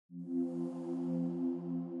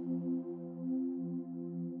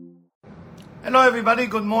Hello everybody,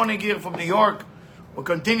 good morning here from New York. We'll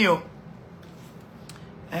continue.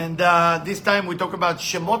 And this time we talk about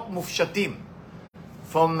Shemot Mufshatim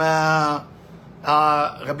from Rabbi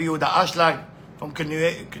Yehuda Ashlag, from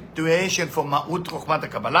continuation from Ma'ut Chokhmat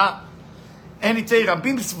HaKabbalah. And it says,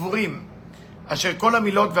 רבים סבורים, אשר כל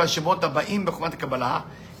המילות והשמות הבאים בחוכמת הקבלה,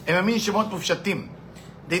 הם מאמין שמות מופשטים.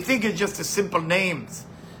 They think it's just a simple names.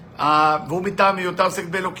 והוא מטעם מיותר עוסק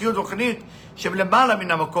באלוקיות רוחנית, שהם למעלה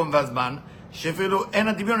מן המקום והזמן, שאפילו אין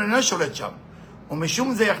הדמיון אינו שולט שם.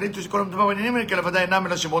 ומשום זה יחליטו שכל המדובר בעניינים האלה, כי לבוודאי אינם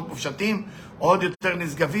אלא שמות מופשטים, או עוד יותר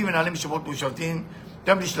נשגבים ונעלים שמות מופשטים,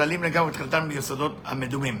 גם נשללים לגמרי תחילתם ביסודות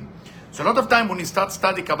המדומים. So a lot of time when you start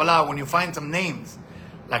study Kabbalah, when you find some names,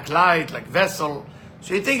 like light, like vessel,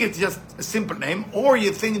 so you think it's just a simple name, or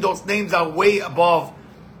you think those names are way above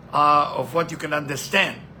of what you can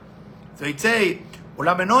understand. So he'd say,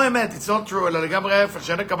 אולם אינו אמת, it's not true, אלא לגמרי ההפך,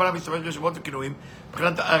 שאין הקבלה משתמש בשמות וכינויים,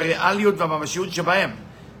 מבחינת הריאליות והממשיות שבהם.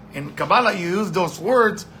 In Kabbalah, you use those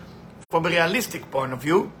words from a realistic point of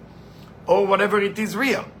view, or whatever it is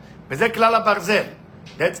real. וזה כלל הברזל.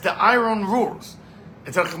 That's the iron rules.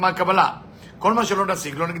 אצל חכמי הקבלה. כל מה שלא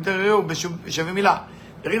נשיג, לא נגדרו בשווה מילה.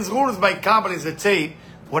 There is rules by Kabbalists that say,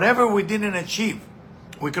 whatever we didn't achieve,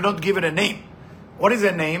 we cannot give it a name. What is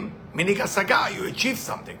a name? Meaning השגה, you achieved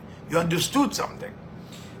something. You understood something.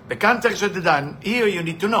 וכאן צריך שתדע, here you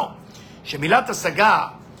need to know, שמילת השגה,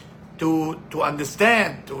 to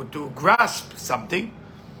understand, to grasp something,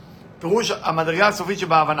 פירוש המדרגה הסופית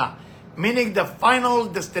שבהבנה. Meaning the final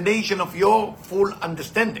destination of your full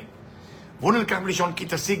understanding. והוא נלקח בלשון כי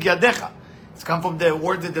תשיג ידיך. It's come from the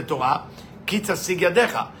word of the Torah, כי תשיג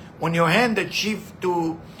ידיך. When your hand achieve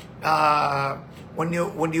to,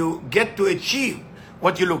 when you get to achieve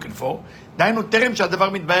what you're looking for, דהיינו טרם שהדבר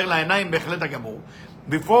מתבהר לעיניים בהחלט הגמור,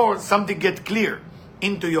 before something gets clear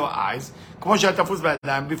into your eyes, כמו שהתפוס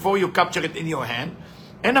בידיים, before you capture it in your hand,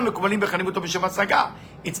 אין המקובלים בכנים אותו בשם השגה.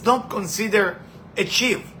 It's not considered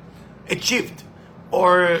achieved,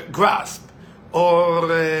 or grasp,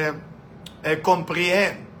 or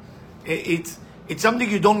comprehend. It's something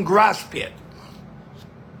you don't grasp yet.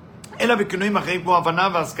 אלא בכינויים אחרים כמו הבנה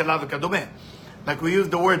והשכלה וכדומה. Like we use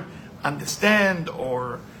the word understand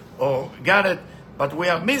or got it, but we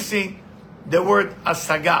are missing the word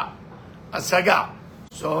asaga.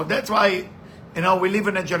 So that's why, we live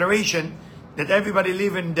in a generation that everybody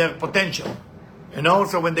live in their potential.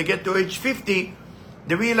 So when they get to age 50,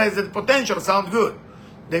 they realize that potential sounds good.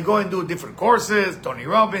 They go and do different courses, Tony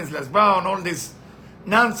Robbins, Les Brown, all these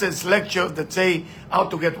nonsense lectures that say how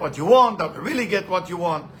to get what you want, how to really get what you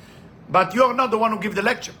want. But you're not the one who gives the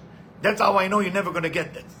lecture. That's how I know you're never going to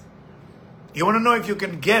get this. You want to know if you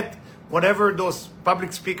can get whatever those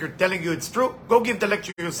public speakers telling you it's true? Go give the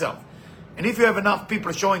lecture yourself. And if you have enough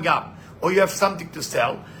people showing up, or you have something to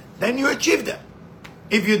sell, then you achieve that.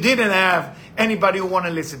 If you didn't have anybody who want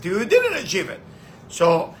to listen to you, you didn't achieve it.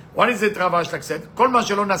 So, what is it Rav Ashlag said? כל מה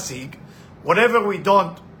שלא נשיג, whatever we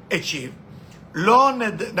don't achieve, לא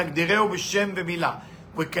נגדירהו בשם ומילה.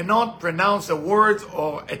 We cannot pronounce a word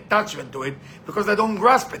or attachment to it, because I don't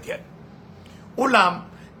grasp it yet. אולם,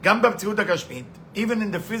 גם במציאות הגשמית, even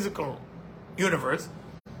in the physical universe,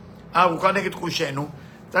 הרוחה נגד חושנו,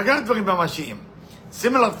 זה גם דברים ממשיים.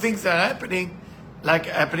 Similar things are happening, like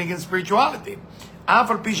happening in spirituality.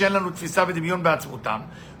 אף על פי שאין לנו תפיסה ודמיון בעצמותם,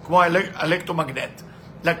 כמו electromagnet,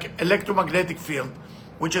 like electromagnetic field,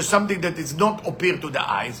 which is something that is not appear to the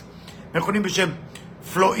eyes, מכונים בשם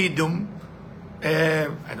fluidum,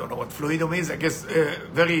 I don't know what fluidum is, I guess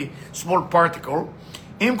very small particle.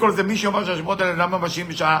 עם כל זה מי שאומר שהשמות האלה אינם ממשיים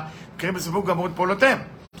בשעה, קרים בסיפוק גמור את פעולותיהם.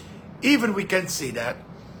 Even we can see that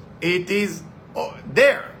it is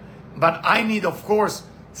there, but I need, of course,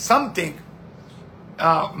 something,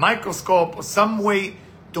 microscope or some way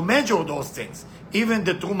to measure those things. Even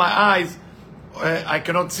through my eyes, I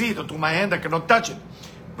cannot see it, or through my hand, I cannot touch it.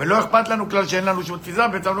 ולא אכפת לנו כלל שאין לנו שום תפיסה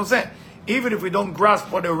בעצם נושא. Even if we don't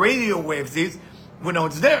grasp what a radio waves is, we know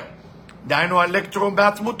it's there. דהיינו האלקטרון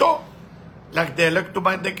בעצמותו, like the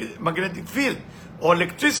electromagnetic field, or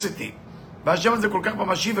electricity. והשם הזה כל כך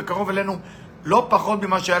ממשי וקרוב אלינו, לא פחות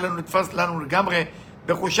ממה שהיה לנו נתפס לנו לגמרי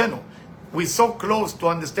בחושנו. We're so close to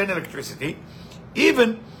understand electricity,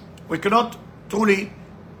 even we cannot truly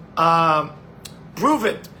prove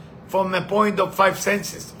it from a point of five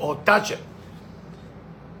senses, or touch it.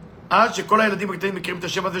 עד שכל הילדים הקטנים מכירים את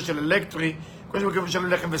השם הזה של אלקטרי, כמו שמכירים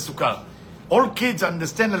של לחם וסוכר. All kids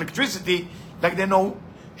understand electricity like they know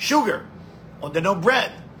sugar, or they know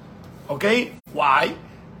bread. Okay? Why?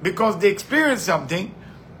 Because they experience something,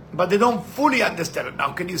 but they don't fully understand it.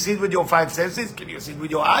 Now, can you see it with your five senses? Can you see it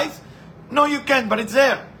with your eyes? No, you can't, but it's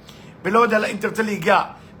there. ולא יודע, אם תרצה להיגע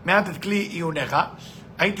מעט את כלי עיוניך,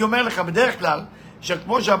 הייתי אומר לך בדרך כלל,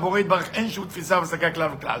 שכמו שהבורא יתברך אין שום תפיסה והשגה כלל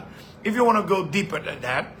וכלל. If you want to go deeper than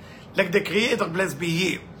that, like the Creator, blessed be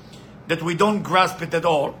He, that we don't grasp it at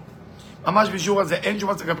all, ממש בשיעור הזה אין שום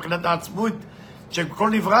השגה מבחינת העצמות שכל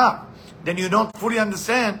נברא, then you don't fully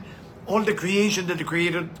understand all the creation that the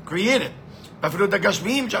Creator created. ואפילו את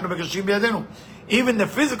הגשמיים שאנו מגשים בידינו. Even the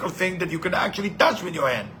physical thing that you can actually touch with your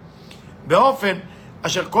hand. באופן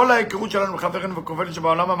אשר כל ההיכרות שלנו מחברנו וקובלנו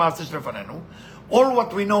שבעולם המעשה שלפנינו, all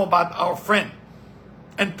what we know about our friend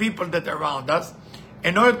and people that are around us,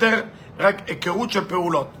 אינו יותר רק היכרות של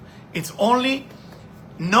פעולות. It's only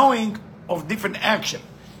knowing of different action.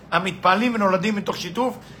 המתפעלים ונולדים מתוך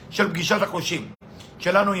שיתוף של פגישת החושים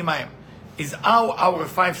שלנו עמהם. Is how our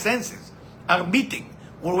five senses are meeting,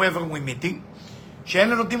 wherever we're meeting,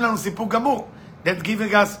 שאלה נותנים לנו סיפוק גמור, that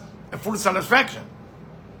giving us a full satisfaction.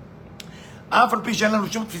 אף על פי שאין לנו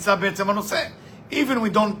שום תפיסה בעצם הנושא, even we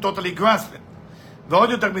don't totally grasp it. ועוד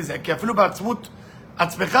יותר מזה, כי אפילו בעצמות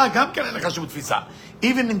עצמך גם כן אין לך שום תפיסה.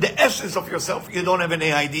 Even in the essence of yourself, you don't have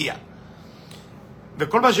any idea.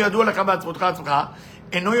 וכל מה שידוע לך בעצמותך עצמך,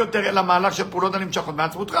 אינו יותר אלא מהלך של פעולות הנמשכות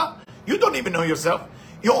בעצמותך. You don't even know yourself.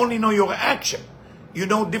 You only know your action. You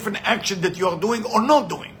know different action that you are doing or not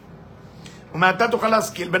doing. ומעתה תוכל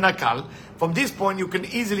להשכיל בנקל, from this point you can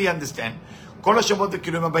easily understand כל השמות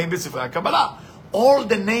וכינויים הבאים בספרי הקבלה. All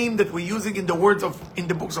the name that we're using in the words of, in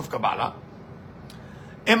the books of Kabbalah,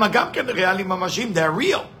 הם גם כן ריאליים ממשיים, they're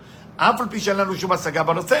real. אף על פי שאין לנו שום השגה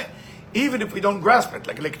בנושא. Even if we don't grasp it,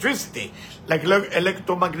 like electricity, like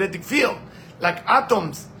electromagnetic field, like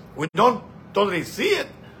atoms, we don't totally see it,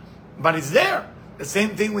 but it's there. The same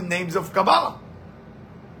thing with names of Kabbalah.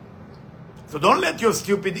 So don't let your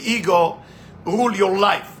stupid ego rule your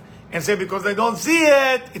life and say, because I don't see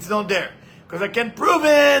it, it's not there. Because I can't prove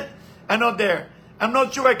it, I'm not there. I'm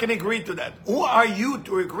not sure I can agree to that. Who are you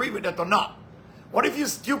to agree with that or not? What if you're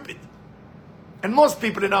stupid? And most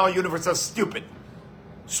people in our universe are stupid.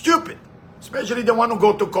 Stupid. Especially the one who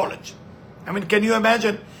go to college. I mean, can you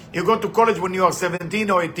imagine? You go to college when you are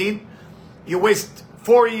 17 or 18. You waste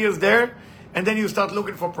 4 years there. And then you start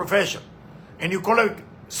looking for profession. And you call it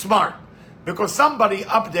smart. Because somebody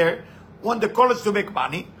up there want the college to make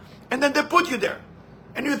money. And then they put you there.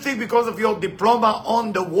 And you think because of your diploma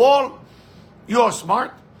on the wall, you are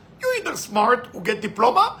smart. You're either smart who get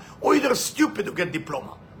diploma, or either stupid who get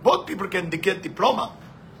diploma. Both people can get diploma.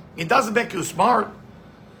 It doesn't make you smart.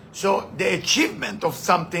 So the achievement of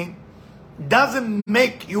something doesn't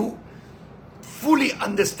make you fully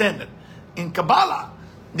understand it. In Kabbalah,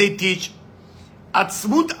 they teach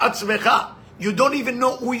Atzmut Atzmecha. You don't even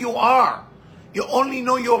know who you are. You only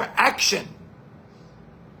know your action.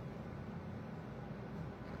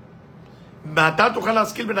 Now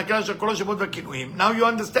you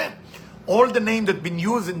understand. All the names that have been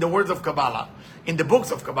used in the words of Kabbalah, in the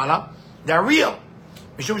books of Kabbalah, they are real.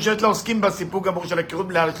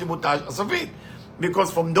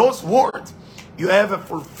 Because from those words, you have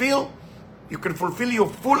you can fulfill your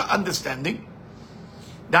full understanding.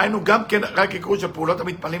 דהיינו גם כן רק יקרו של פעולות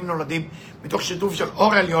המתפעלים נולדים מתוך שיתוף של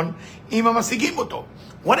אור עליון אם המשיגים אותו.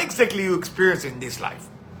 What exactly you experience in this life?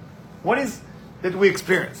 What is that we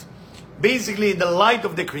experience? Basically the light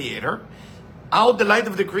of the Creator, how the light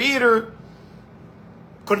of the Creator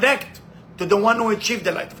connect to the one who achieved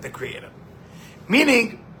the light of the Creator.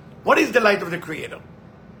 Meaning, what is the light of the Creator?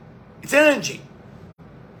 It's energy.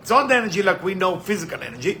 It's not energy like we know physical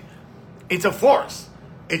energy. It's a force.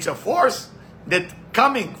 It's a force that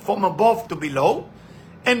coming from above to below,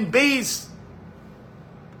 and based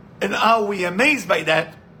on how we amazed by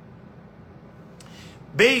that,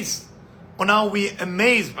 based on how we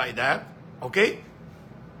amazed by that, okay?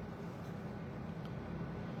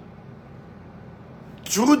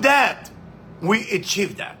 Through that, we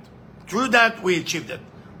achieved that. Through that, we achieved it.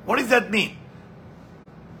 What does that mean?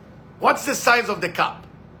 What's the size of the cup?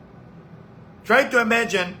 Try to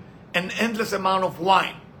imagine an endless amount of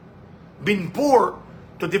wine being poured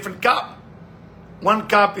to different cup. One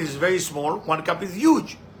cup is very small, one cup is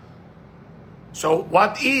huge. So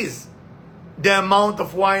what is the amount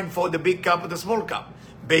of wine for the big cup or the small cup?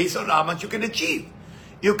 Based on how much you can achieve.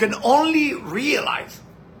 You can only realize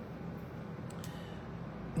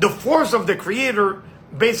the force of the Creator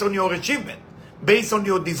based on your achievement, based on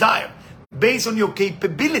your desire, based on your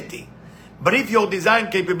capability. But if your desire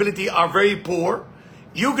and capability are very poor,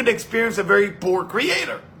 you can experience a very poor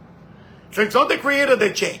Creator. So it's not the Creator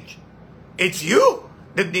that change. It's you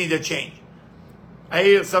that need a change. I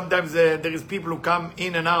hear sometimes there is people who come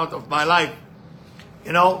in and out of my life,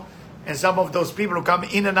 you know, and some of those people who come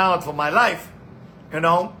in and out of my life, you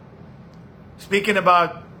know, speaking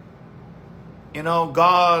about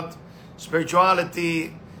God,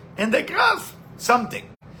 spirituality, and they grasp something.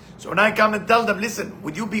 So when I come and tell them, listen,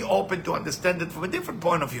 would you be open to understand it from a different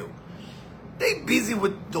point of view? They're busy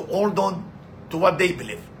with the hold on to what they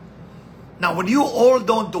believe. Now, when you hold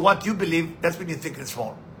on to what you believe, that's when you think it's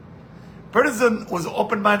wrong. Person who's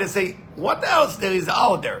open-minded say, what else there is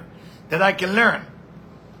out there that I can learn?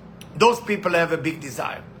 Those people have a big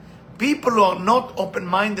desire. People who are not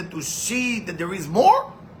open-minded to see that there is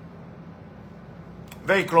more,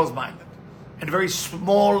 very close-minded and very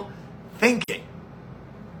small thinking.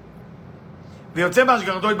 ויוצא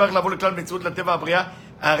מהשגרתו יתברך לבוא לכלל מציאות לטבע הבריאה,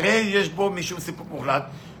 הרי יש בו משום סיפוק מוחלט,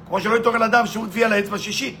 כמו שלא יתור על אדם שהוא תביע לאצבע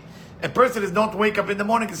שישית. A person is not wake up in the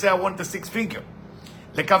morning and say, I want the 6th finger.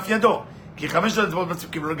 לכף ידו. כי 5 אצבעות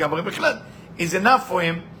מספיקים לו לגמרי בכלל. Is enough for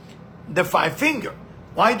him the 5 finger.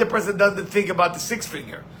 Why the person doesn't think about the 6th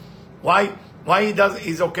finger? Why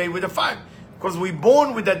he's okay with the 5? Because we're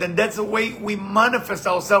born with that, and that's the way we manifest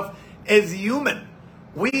ourselves as human.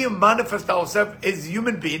 We manifest ourselves as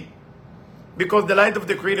human beings because the light of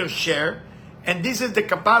the Creator share, and this is the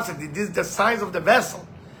capacity, this is the size of the vessel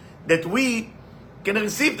that we can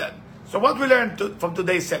receive that. So what we learned from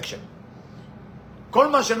today's section, כל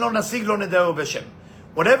מה שלא נשיג לא נדעהו בשם.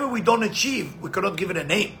 Whatever we don't achieve, we cannot give it a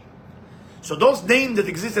name. So those names that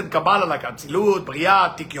exist in Kabbalah, like Atzilut,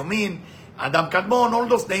 Bria, Tik Yomin, Adam Kadmon, all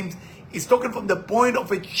those names, is talking from the point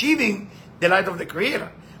of achieving the light of the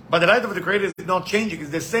Creator. But the light of the Creator is not changing. It's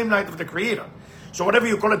the same light of the Creator. So whatever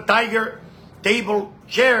you call it, tiger, table,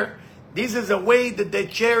 chair, this is a way that the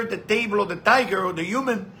chair, the table, or the tiger, or the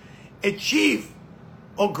human achieve,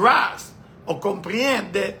 or grasp, or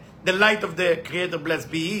comprehend the light of the Creator, blessed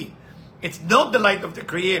be He. It's not the light of the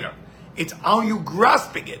Creator. It's how you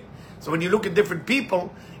grasping it. So when you look at different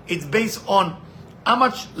people, it's based on how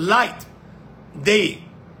much light they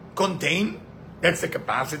contain, that's the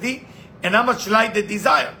capacity, and how much light they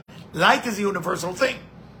desire. Light is a universal thing.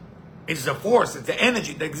 It's the force, it's the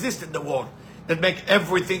energy that exists in the world that make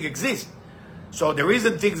everything exist. So the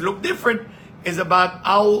reason things look different is about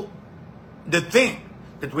how the thing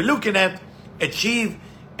that we're looking at achieve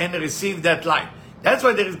and receive that light. That's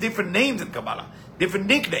why there is different names in Kabbalah, different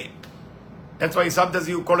nicknames. That's why sometimes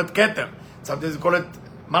you call it Keter, sometimes you call it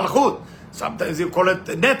Malchut, sometimes you call it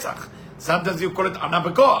Netzach, sometimes you call it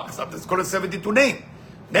Anabekoach, sometimes you call it 72 names.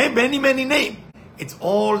 Many names. It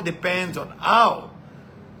all depends on how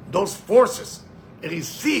those forces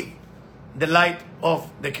receive the light of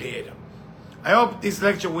the Creator. I hope this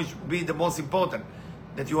lecture will be the most important,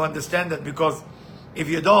 that you understand that, because if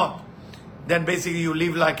you don't, then basically you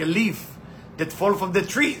live like a leaf that falls from the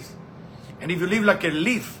trees. And if you live like a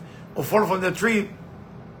leaf or fall from the tree,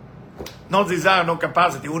 no desire, no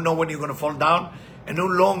capacity, who know when you're going to fall down, and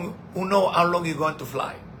who know how long you're going to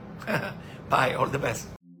fly. Bye, all the best.